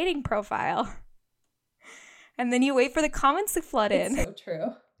like a dating profile. And then you wait for the comments to flood in. It's so true.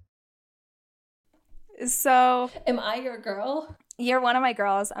 So am I your girl? You're one of my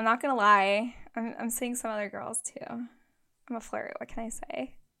girls. I'm not going to lie. I'm seeing some other girls too. I'm a flirt. What can I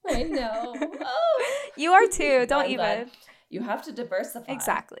say? I know. Oh. You are too. Don't even. Glad. You have to diversify.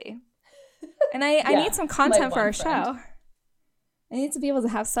 Exactly. And I need some content for our show. I need to be able to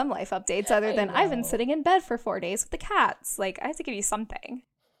have some life updates other than I've been sitting in bed for 4 days with the cats. Like, I have to give you something.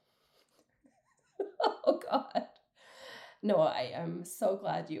 Oh, God. No, I am so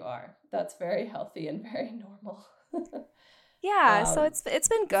glad you are. That's very healthy and very normal. Yeah, so it's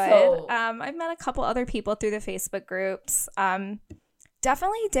been good. I've met a couple other people through the Facebook groups.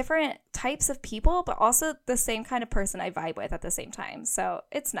 Definitely different types of people, but also the same kind of person I vibe with at the same time. So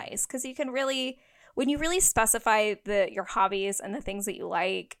it's nice because you can really, when you really specify your hobbies and the things that you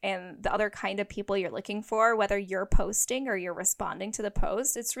like and the other kind of people you're looking for, whether you're posting or you're responding to the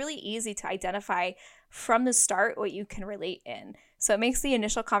post, it's really easy to identify from the start what you can relate in. So it makes the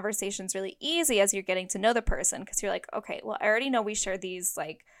initial conversations really easy as you're getting to know the person because you're like, okay, well, I already know we share these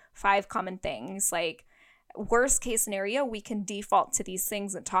like 5 common things. Like, worst case scenario, we can default to these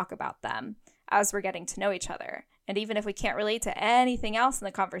things and talk about them as we're getting to know each other. And even if we can't relate to anything else in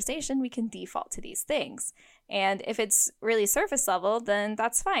the conversation, we can default to these things. And if it's really surface level, then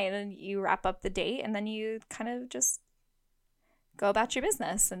that's fine. And you wrap up the date and then you kind of just go about your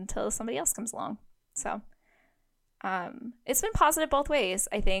business until somebody else comes along. So it's been positive both ways,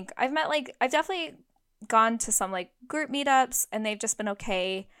 I think. I've definitely gone to some like group meetups and they've just been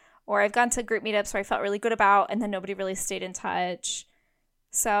okay. Or I've gone to group meetups where I felt really good about and then nobody really stayed in touch.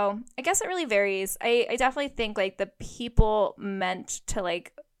 So I guess it really varies. I definitely think like the people meant to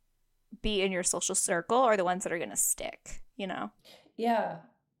like be in your social circle are the ones that are going to stick, you know? Yeah.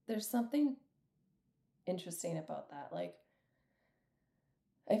 There's something interesting about that. Like,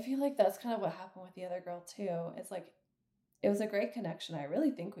 I feel like that's kind of what happened with the other girl too. It's like, it was a great connection. I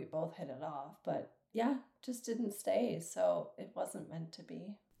really think we both hit it off, but yeah, just didn't stay. So it wasn't meant to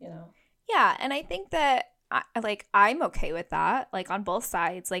be, you know? Yeah. And I think that I'm okay with that, like on both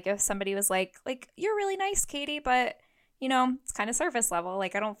sides. Like if somebody was like, you're really nice, Katie, but you know, it's kind of surface level.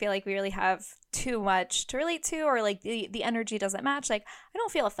 Like I don't feel like we really have too much to relate to, or like the energy doesn't match. Like I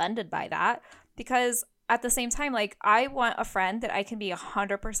don't feel offended by that because at the same time, like I want a friend that I can be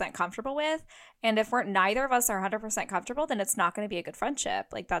 100% comfortable with. And if neither of us are 100% comfortable, then it's not going to be a good friendship.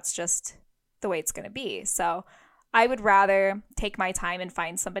 Like that's just the way it's going to be. So I would rather take my time and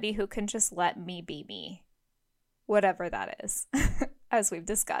find somebody who can just let me be me, whatever that is, as we've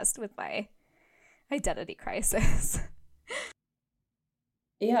discussed with my identity crisis.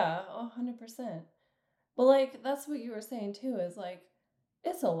 Yeah, 100%. But like, that's what you were saying too, is like,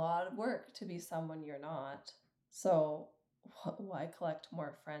 it's a lot of work to be someone you're not. So why collect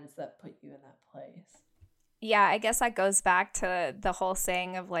more friends that put you in that place? Yeah, I guess that goes back to the whole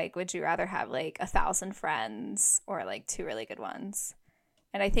saying of like, would you rather have like 1,000 friends or like 2 really good ones?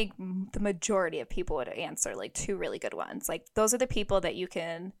 And I think the majority of people would answer like 2 really good ones. Like those are the people that you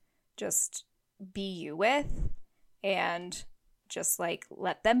can just be you with and just like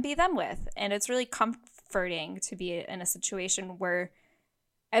let them be them with. And it's really comforting to be in a situation where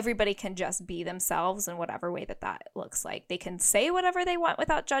everybody can just be themselves in whatever way that looks like. They can say whatever they want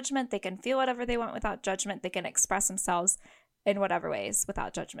without judgment. They can feel whatever they want without judgment. They can express themselves in whatever ways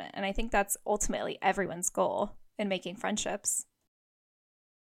without judgment. And I think that's ultimately everyone's goal in making friendships.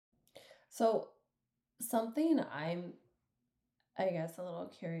 So something I'm, I guess, a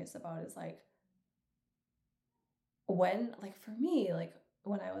little curious about is like, when, like for me, like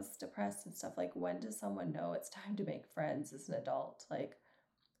when I was depressed and stuff, like when does someone know it's time to make friends as an adult? Like,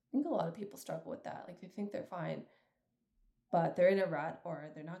 I think a lot of people struggle with that. Like they think they're fine, but they're in a rut or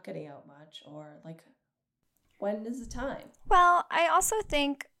they're not getting out much, or like, when is the time? Well, I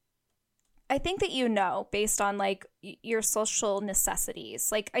think that you know based on like your social necessities.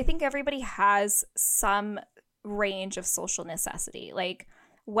 Like I think everybody has some range of social necessity. Like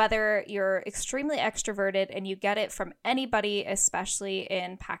whether you're extremely extroverted and you get it from anybody, especially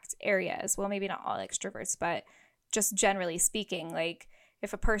in packed areas. Well, maybe not all extroverts, but just generally speaking, like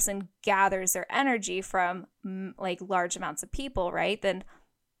if a person gathers their energy from like large amounts of people, right, then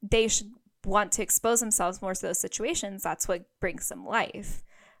they should want to expose themselves more to those situations. That's what brings them life.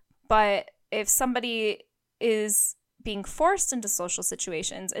 But if somebody is being forced into social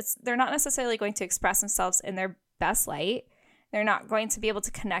situations, they're not necessarily going to express themselves in their best light. They're not going to be able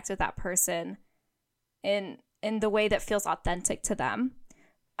to connect with that person in the way that feels authentic to them.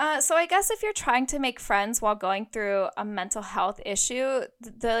 So I guess if you're trying to make friends while going through a mental health issue,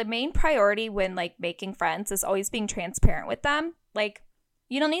 the main priority when like making friends is always being transparent with them. Like,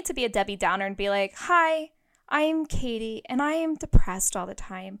 you don't need to be a Debbie Downer and be like, "Hi, I'm Katie and I am depressed all the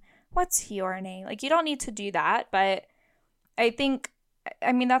time. What's your name?" Like, you don't need to do that, but I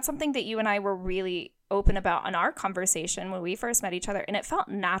mean, that's something that you and I were really open about in our conversation when we first met each other, and it felt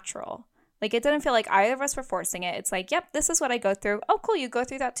natural. Like, it didn't feel like either of us were forcing it. It's like, yep, this is what I go through. Oh, cool, you go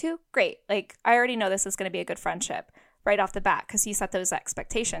through that too? Great. Like, I already know this is going to be a good friendship right off the bat because you set those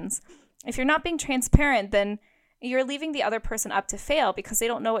expectations. If you're not being transparent, then you're leaving the other person up to fail because they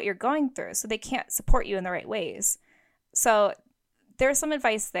don't know what you're going through, so they can't support you in the right ways. So there's some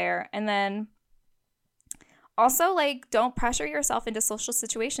advice there. And then also, like, don't pressure yourself into social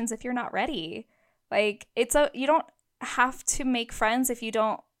situations if you're not ready. Like, you don't have to make friends if you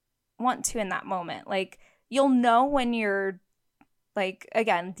don't want to in that moment. Like, you'll know when you're, like,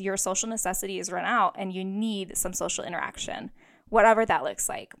 again, your social necessities run out and you need some social interaction, whatever that looks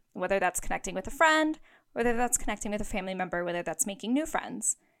like, whether that's connecting with a friend, whether that's connecting with a family member, whether that's making new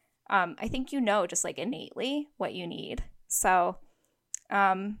friends. I think you know just like innately what you need. So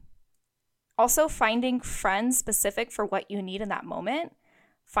also finding friends specific for what you need in that moment,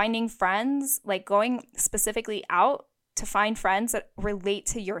 finding friends, like going specifically out to find friends that relate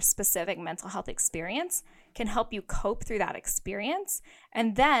to your specific mental health experience can help you cope through that experience.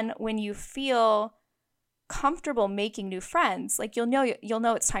 And then when you feel comfortable making new friends, like you'll know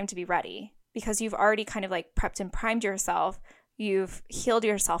it's time to be ready because you've already kind of like prepped and primed yourself. You've healed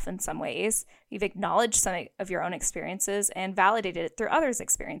yourself in some ways. You've acknowledged some of your own experiences and validated it through others'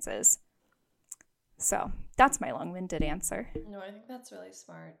 experiences. So that's my long-winded answer. No, I think that's really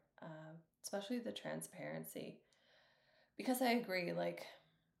smart, especially the transparency. Because I agree, like,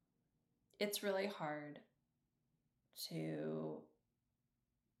 it's really hard to,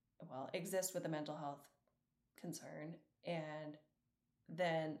 well, exist with a mental health concern and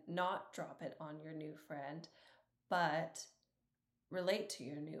then not drop it on your new friend, but relate to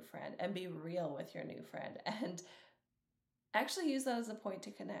your new friend and be real with your new friend and actually use that as a point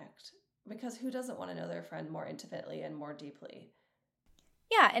to connect. Because who doesn't want to know their friend more intimately and more deeply?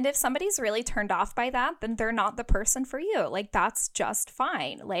 Yeah, and if somebody's really turned off by that, then they're not the person for you. Like, that's just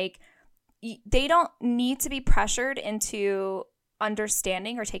fine. Like, they don't need to be pressured into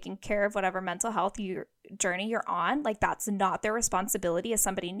understanding or taking care of whatever mental health journey you're on. Like, that's not their responsibility as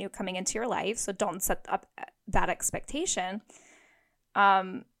somebody new coming into your life. So don't set up that expectation.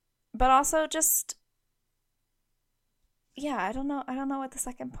 But also just, yeah, I don't know what the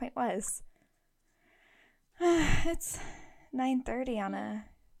second point was. It's 9:30 on a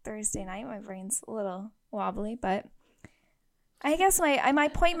Thursday night. My brain's a little wobbly, but I guess my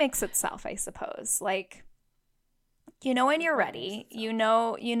point makes itself, I suppose. Like, you know when you're ready, you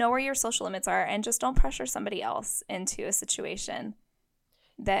know where your social limits are, and just don't pressure somebody else into a situation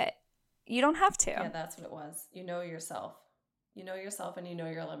that you don't have to. Yeah, that's what it was. You know yourself. You know yourself and you know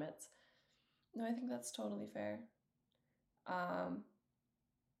your limits. No, I think that's totally fair. Are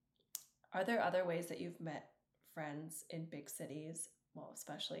there other ways that you've met friends in big cities, well,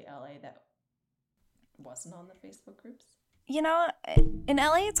 especially LA, that wasn't on the Facebook groups? You know, in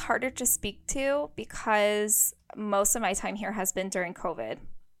LA, it's harder to speak to because most of my time here has been during COVID.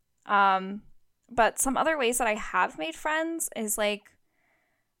 But some other ways that I have made friends is like,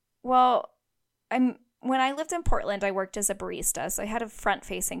 well, when I lived in Portland, I worked as a barista. So I had a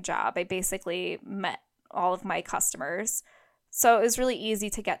front-facing job. I basically met all of my customers. So it was really easy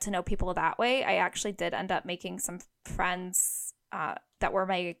to get to know people that way. I actually did end up making some friends that were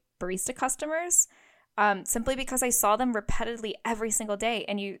my barista customers. Simply because I saw them repeatedly every single day.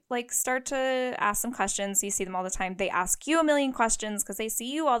 And you like start to ask them questions. You see them all the time. They ask you a million questions because they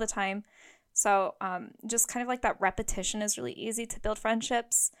see you all the time. So just kind of like that repetition is really easy to build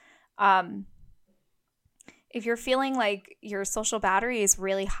friendships. If you're feeling like your social battery is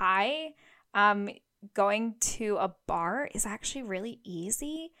really high, going to a bar is actually really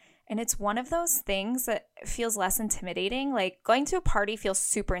easy. And it's one of those things that feels less intimidating. Like going to a party feels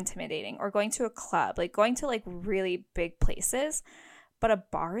super intimidating, or going to a club, like going to like really big places. But a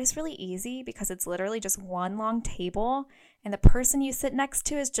bar is really easy because it's literally just one long table and the person you sit next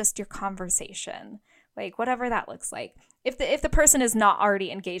to is just your conversation, like whatever that looks like. If the person is not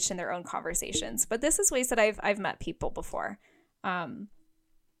already engaged in their own conversations. But this is ways that I've met people before.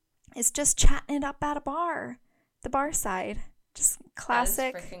 It's just chatting it up at a bar, the bar side. Just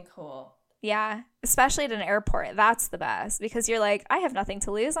classic. That is freaking cool. Yeah, especially at an airport. That's the best because you're like, I have nothing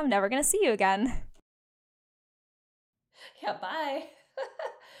to lose. I'm never going to see you again. Yeah, bye.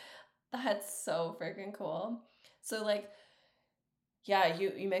 That's so freaking cool. So like, Yeah,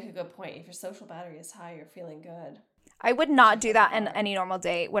 you make a good point. If your social battery is high, you're feeling good. I would not Check do out the that in bar. any normal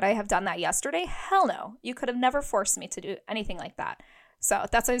day. Would I have done that yesterday? Hell no. You could have never forced me to do anything like that. So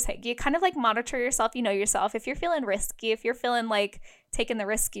that's what I was saying. You kind of like monitor yourself. You know yourself. If you're feeling risky, if you're feeling like taking the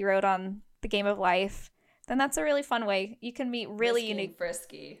risky road on the game of life, then that's a really fun way. You can meet really Risky and unique.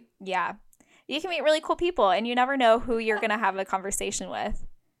 frisky. Yeah. You can meet really cool people, and you never know who you're going to have a conversation with.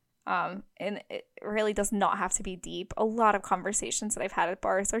 And it really does not have to be deep. A lot of conversations that I've had at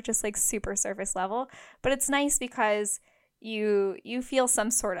bars are just like super surface level, but it's nice because you feel some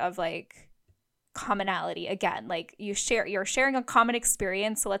sort of like commonality again. Like you're sharing a common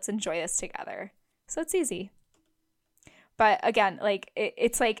experience, so let's enjoy this together. So it's easy. But again, like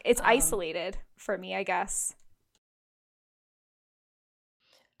it's like it's isolated for me, I guess.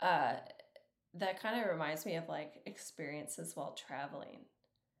 Uh, that kind of reminds me of like experiences while traveling.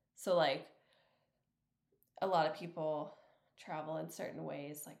 So like a lot of people travel in certain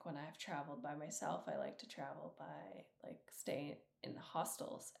ways. Like when I've traveled by myself, I like to travel by like staying in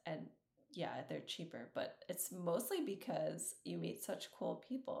hostels, and yeah, they're cheaper, but it's mostly because you meet such cool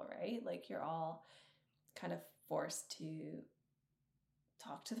people, right? Like you're all kind of forced to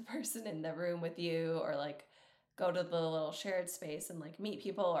talk to the person in the room with you, or like go to the little shared space and like meet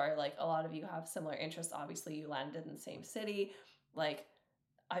people, or like a lot of you have similar interests. Obviously you landed in the same city. Like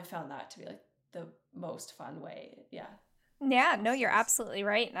I found that to be like the most fun way. Yeah. Yeah, no, you're Hostels. absolutely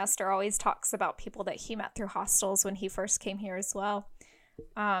right. Nestor always talks about people that he met through hostels when he first came here as well.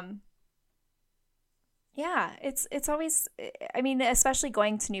 Um, Yeah, it's always I mean, especially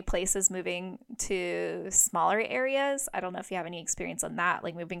going to new places, moving to smaller areas. I don't know if you have any experience on that,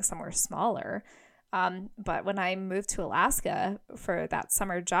 like moving somewhere smaller. But when I moved to Alaska for that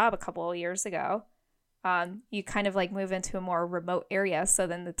summer job a couple of years ago, you kind of like move into a more remote area. So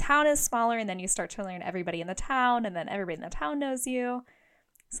then the town is smaller, and then you start to learn everybody in the town, and then everybody in the town knows you.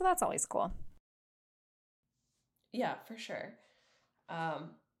 So that's always cool. Yeah, for sure.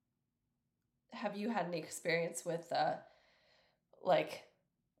 Um, have you had any experience with like,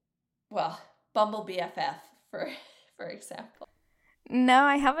 well, Bumble BFF for for example? No,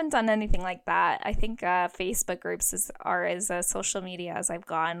 I haven't done anything like that. I think Facebook groups are as social media as I've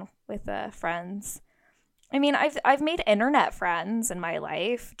gone with friends. I mean, I've made internet friends in my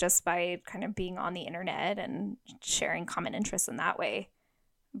life just by kind of being on the internet and sharing common interests in that way.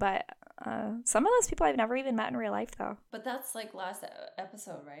 But some of those people I've never even met in real life, though. But that's like last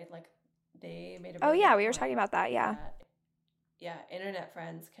episode, right? Like they made a Oh really yeah, good we were point talking about that. Yeah, that yeah, internet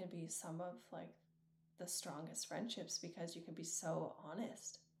friends can be some of like the strongest friendships because you can be so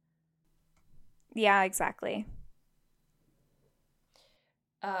honest. yeah, exactly.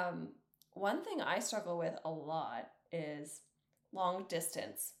 Um, one thing I struggle with a lot is long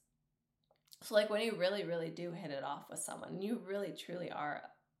distance. So like when you really, really do hit it off with someone, you really truly are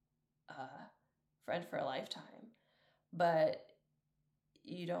a friend for a lifetime, but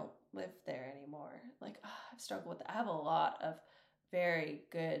you don't live there anymore. Like I've struggled with that. I have a lot of very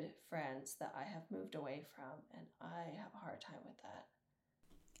good friends that I have moved away from, and I have a hard time with that.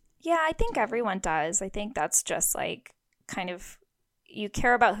 Yeah, I Do think you? everyone does. I think that's just like kind of you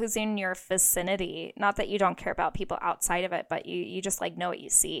care about who's in your vicinity. Not that you don't care about people outside of it, but you just like know what you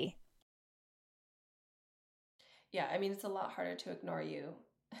see. Yeah, I mean it's a lot harder to ignore you.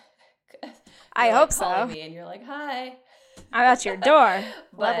 I You're hope like calling so. me and you're like, "Hi." I'm at your door.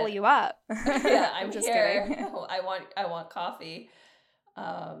 Level But you up. yeah, I'm I'm just here. kidding. I want coffee.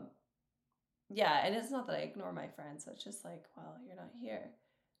 Um yeah, and it's not that I ignore my friends, so it's just like, well, you're not here.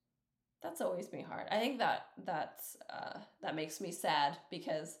 That's always been hard. I think that makes me sad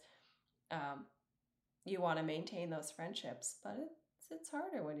because um you want to maintain those friendships, but it's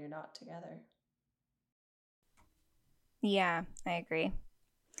harder when you're not together. Yeah, I agree.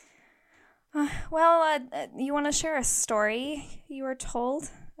 Well, you want to share a story you were told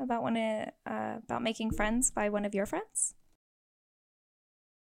about about making friends by one of your friends?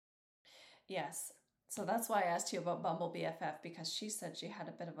 Yes. So that's why I asked you about Bumble BFF, because she said she had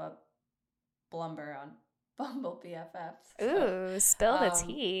a bit of a blumber on Bumble BFF. So Ooh, spill the um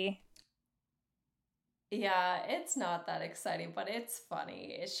tea. yeah, it's not that exciting, but it's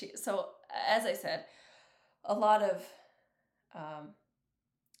funny. So as I said, a lot of um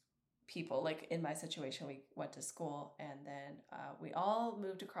people, like in my situation, we went to school, and then we all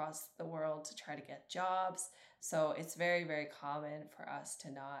moved across the world to try to get jobs. So it's very, very common for us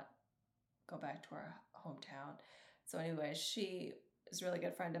to not go back to our hometown. So anyway, she is a really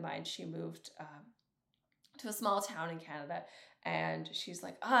good friend of mine. She moved to a small town in Canada, and she's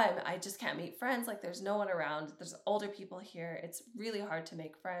like, I just can't meet friends. Like there's no one around. There's older people here. It's really hard to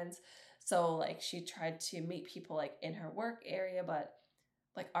make friends. So like she tried to meet people like in her work area, but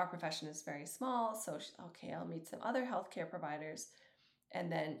like our profession is very small. So okay, I'll meet some other healthcare providers.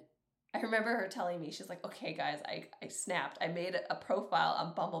 And then I remember her telling me, she's like, okay, guys, I snapped. I made a profile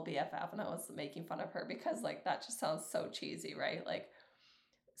on Bumble BFF, and I was making fun of her because like that just sounds so cheesy, right? Like,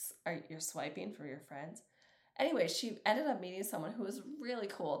 you're swiping for your friends. Anyway, she ended up meeting someone who was really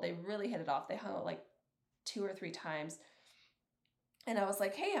cool. They really hit it off. They hung out like 2 or 3 times. And I was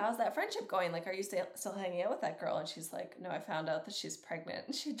like, hey, how's that friendship going? Like, are you still hanging out with that girl? And she's like, no, I found out that she's pregnant.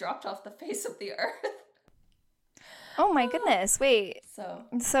 And she dropped off the face of the earth. Oh my goodness. Wait.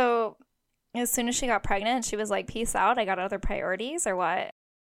 So as soon as she got pregnant, she was like, peace out. I got other priorities or what?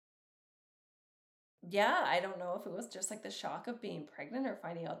 Yeah, I don't know if it was just like the shock of being pregnant or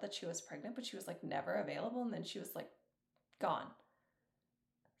finding out that she was pregnant, but she was like never available. And then she was like gone.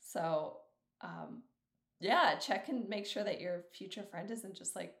 So, yeah, check and make sure that your future friend isn't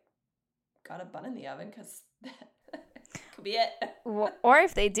just like got a bun in the oven, because that could be it. Or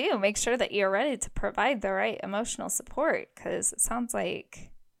if they do, make sure that you're ready to provide the right emotional support, because it sounds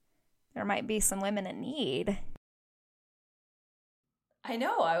like there might be some women in need. I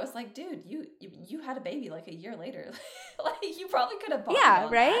know. I was like, dude, you had a baby like a year later. Like, you probably could have bought Yeah,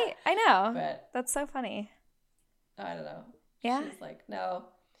 right? That. I know. But that's so funny. I don't know. Yeah. She was like, no.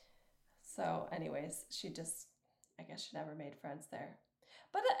 So anyways, I guess she never made friends there.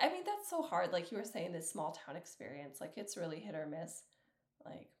 But I mean, that's so hard. Like you were saying, this small town experience, like it's really hit or miss.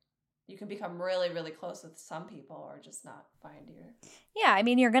 Like you can become really, really close with some people or just not find your... Yeah, I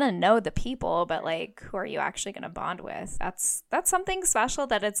mean, you're going to know the people, but like, who are you actually going to bond with? That's something special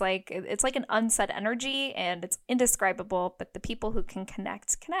that it's like an unsaid energy and it's indescribable, but the people who can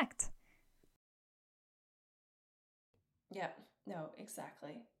connect. Yeah, no,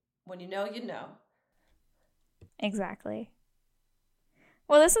 exactly. When you know, you know. Exactly.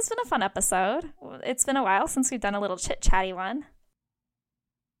 Well, this has been a fun episode. It's been a while since we've done a little chit-chatty one.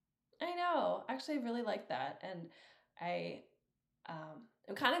 I know. Actually, I really like that. And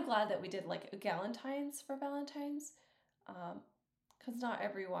I'm kind of glad that we did like Galentines for Valentine's. Because not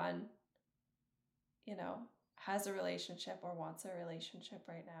everyone, has a relationship or wants a relationship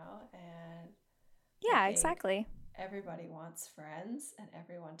right now. And yeah, exactly. Everybody wants friends and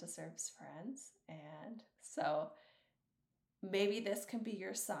everyone deserves friends. And so maybe this can be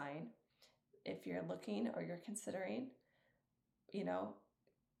your sign if you're looking or you're considering,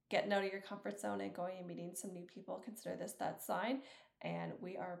 getting out of your comfort zone and going and meeting some new people. Consider this that sign. And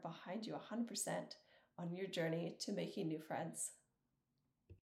we are behind you 100% on your journey to making new friends.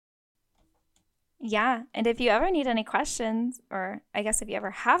 Yeah. And if you ever need any questions, or I guess if you ever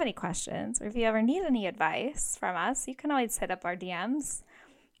have any questions, or if you ever need any advice from us, you can always hit up our DMs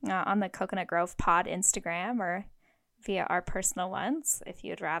on the Coconut Grove Pod Instagram or via our personal ones if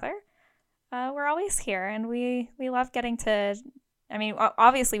you'd rather. We're always here, and we love getting to... I mean,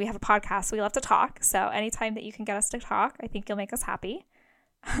 obviously we have a podcast, so we love to talk. So anytime that you can get us to talk, I think you'll make us happy.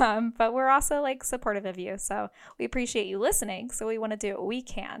 But we're also like supportive of you. So we appreciate you listening. So we want to do what we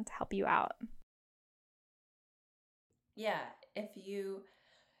can to help you out. Yeah. If you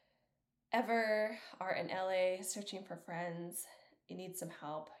ever are in LA searching for friends, you need some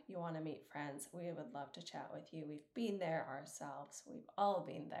help, you want to meet friends, we would love to chat with you. We've been there ourselves. We've all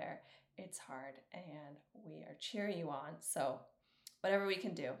been there. It's hard, and we are cheering you on. So whatever we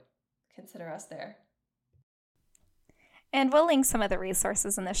can do, consider us there. And we'll link some of the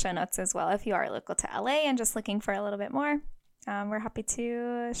resources in the show notes as well if you are local to LA and just looking for a little bit more. We're happy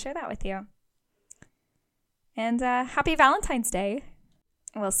to share that with you. And happy Valentine's Day.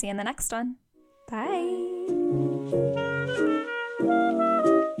 We'll see you in the next one. Bye.